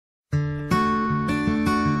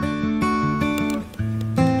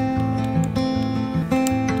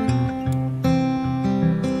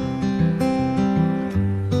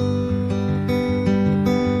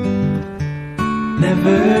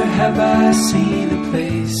Never have I seen a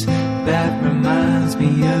place that reminds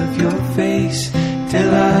me of your face,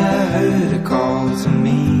 till I heard a call to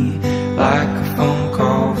me, like a phone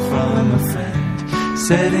call from a friend,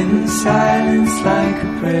 said in silence like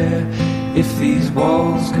a prayer. If these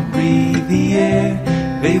walls could breathe the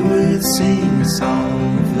air, they would sing a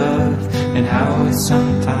song of love, and how it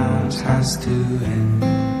sometimes has to end.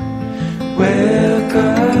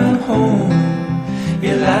 Welcome home,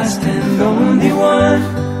 your last and only one,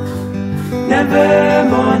 never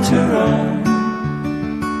more to roam.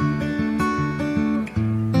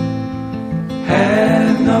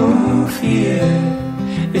 Have no fear,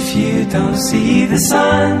 if you don't see the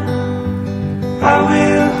sun, I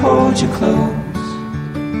will hold you close.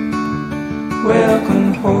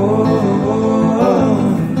 Welcome home,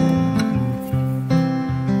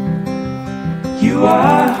 you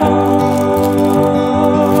are home.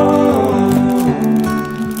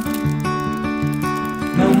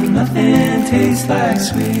 No, nothing tastes like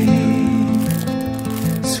sweet,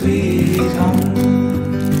 sweet home.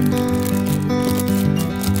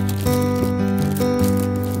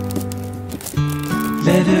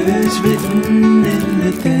 Letters written in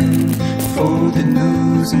the thin, folded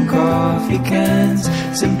news and coffee cans,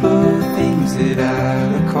 simple things that I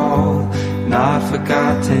recall, not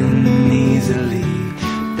forgotten easily.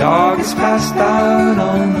 Dog is passed out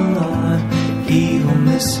on the lawn, he will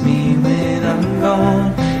miss me when I'm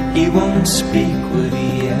gone. He won't speak what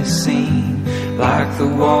he has seen, like the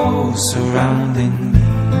walls surrounding me.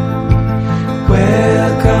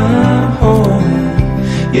 Welcome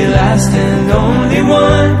home, your last and only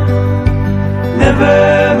one,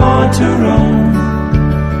 never more to roam.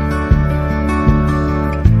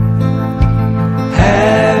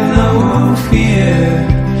 Have no fear,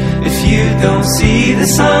 if you don't see the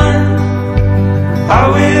sun, I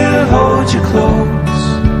will hold you close.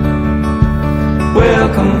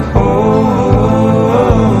 Welcome home,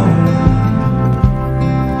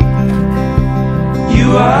 you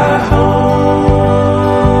are home.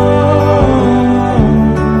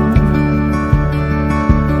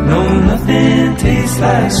 No, nothing tastes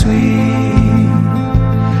like sweet,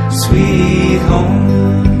 sweet home.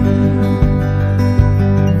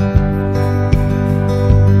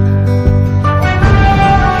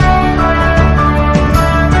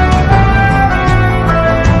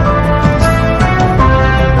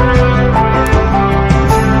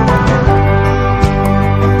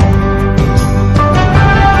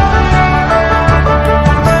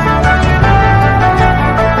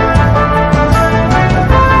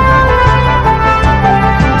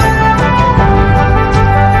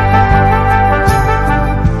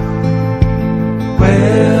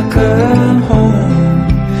 Welcome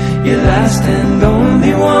home, your last and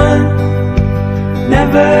only one,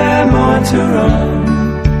 never more to roam.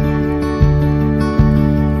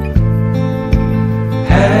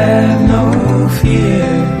 Have no fear,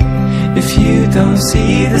 if you don't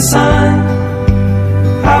see the sun,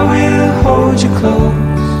 I will hold you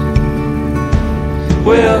close.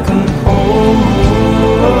 Welcome home,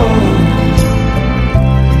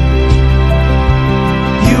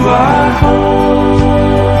 you are home.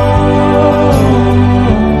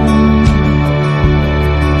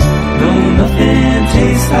 Nothing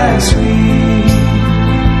tastes like sweet,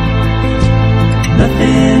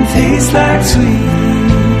 nothing tastes like sweet.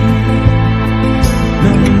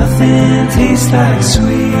 No, nothing tastes like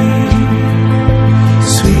sweet,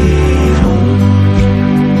 sweet home.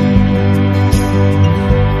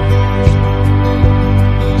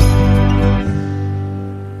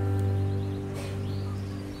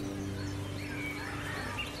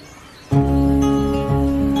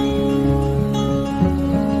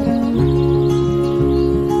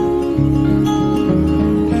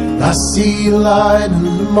 I see a light in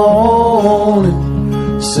the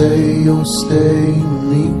morning, say you'll stay with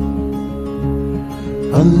me.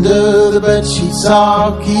 Under the bed sheets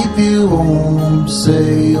I'll keep you warm,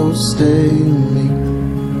 say you'll stay with me.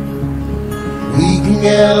 We can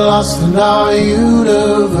get lost in our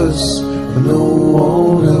universe where no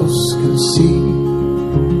one else can see,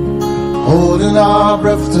 holding our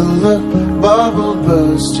breath till the bubble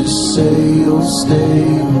bursts. Just say you'll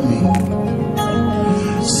stay with me,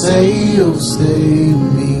 say you'll stay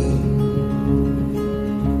with me.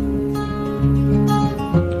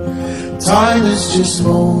 Time is just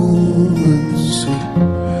moments we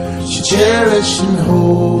should cherish and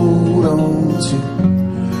hold on to.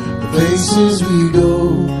 The places we go,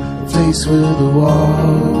 the place where the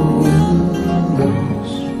wind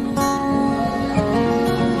blows.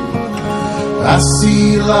 I see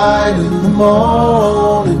light in the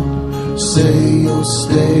morning, say you'll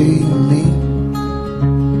stay with me.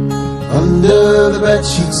 Under the bed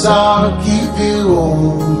sheets I'll keep you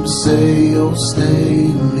warm. Say you'll stay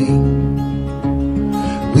with me.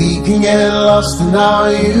 We can get lost in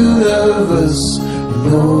our universe when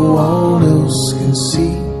no one else can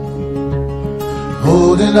see.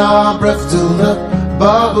 Holding our breath till the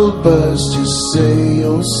bubble bursts. Just say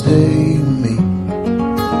you'll stay with me.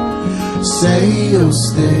 Say you'll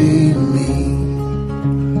stay with me.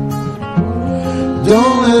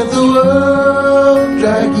 Don't let the world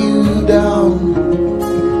drag you down.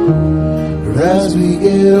 As we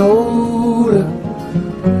get older,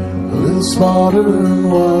 a little smarter and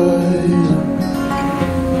wiser,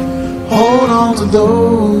 hold on to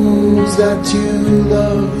those that you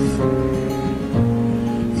love.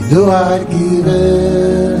 You know I'd give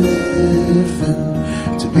anything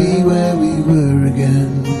to be where we were again.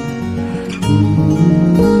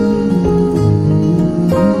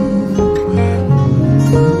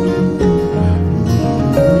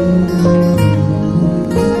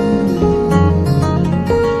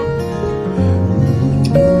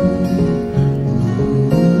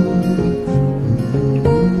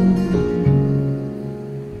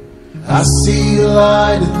 I see the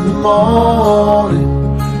light in the morning.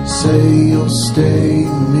 Say you'll stay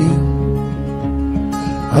with me.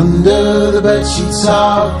 Under the bed sheets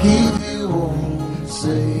I'll keep you warm.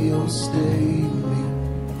 Say you'll stay with me.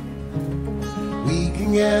 We can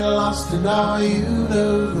get lost in our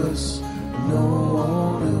universe no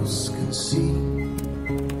one else can see.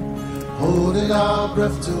 Holding our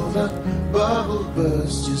breath till the bubble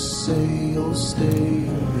bursts. Just say you'll stay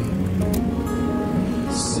with me.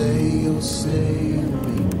 Say you'll stay with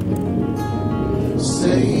me.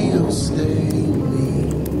 Say you'll stay with me.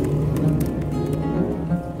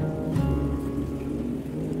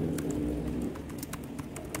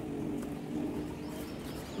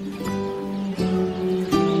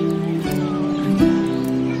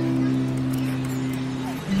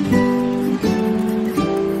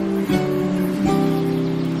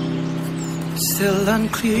 Still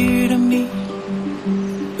unclear to me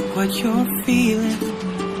what you're feeling.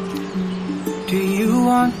 Do you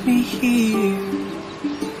want me here?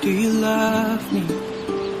 Do you love me?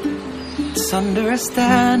 It's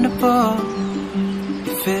understandable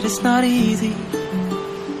if it is not easy.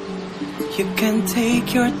 You can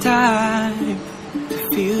take your time to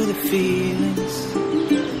feel the feelings.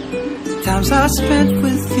 The times I spent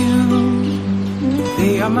with you,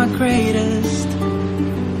 they are my greatest.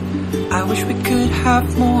 I wish we could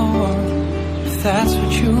have more, if that's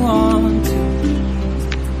what you want to.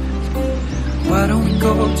 Why don't we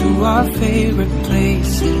go to our favorite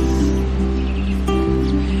places?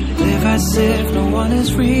 Live as if no one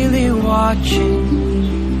is really watching.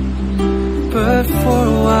 But for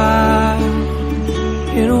a while,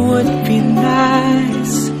 it would be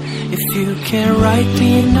nice if you can write me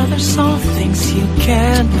another song, things you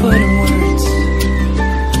can't put in words.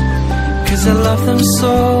 'Cause I love them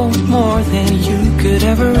so more than you could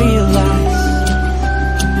ever realize.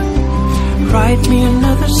 Write me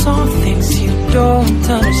another song, things you don't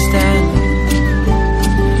understand.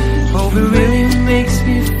 Oh, it really makes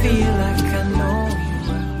me feel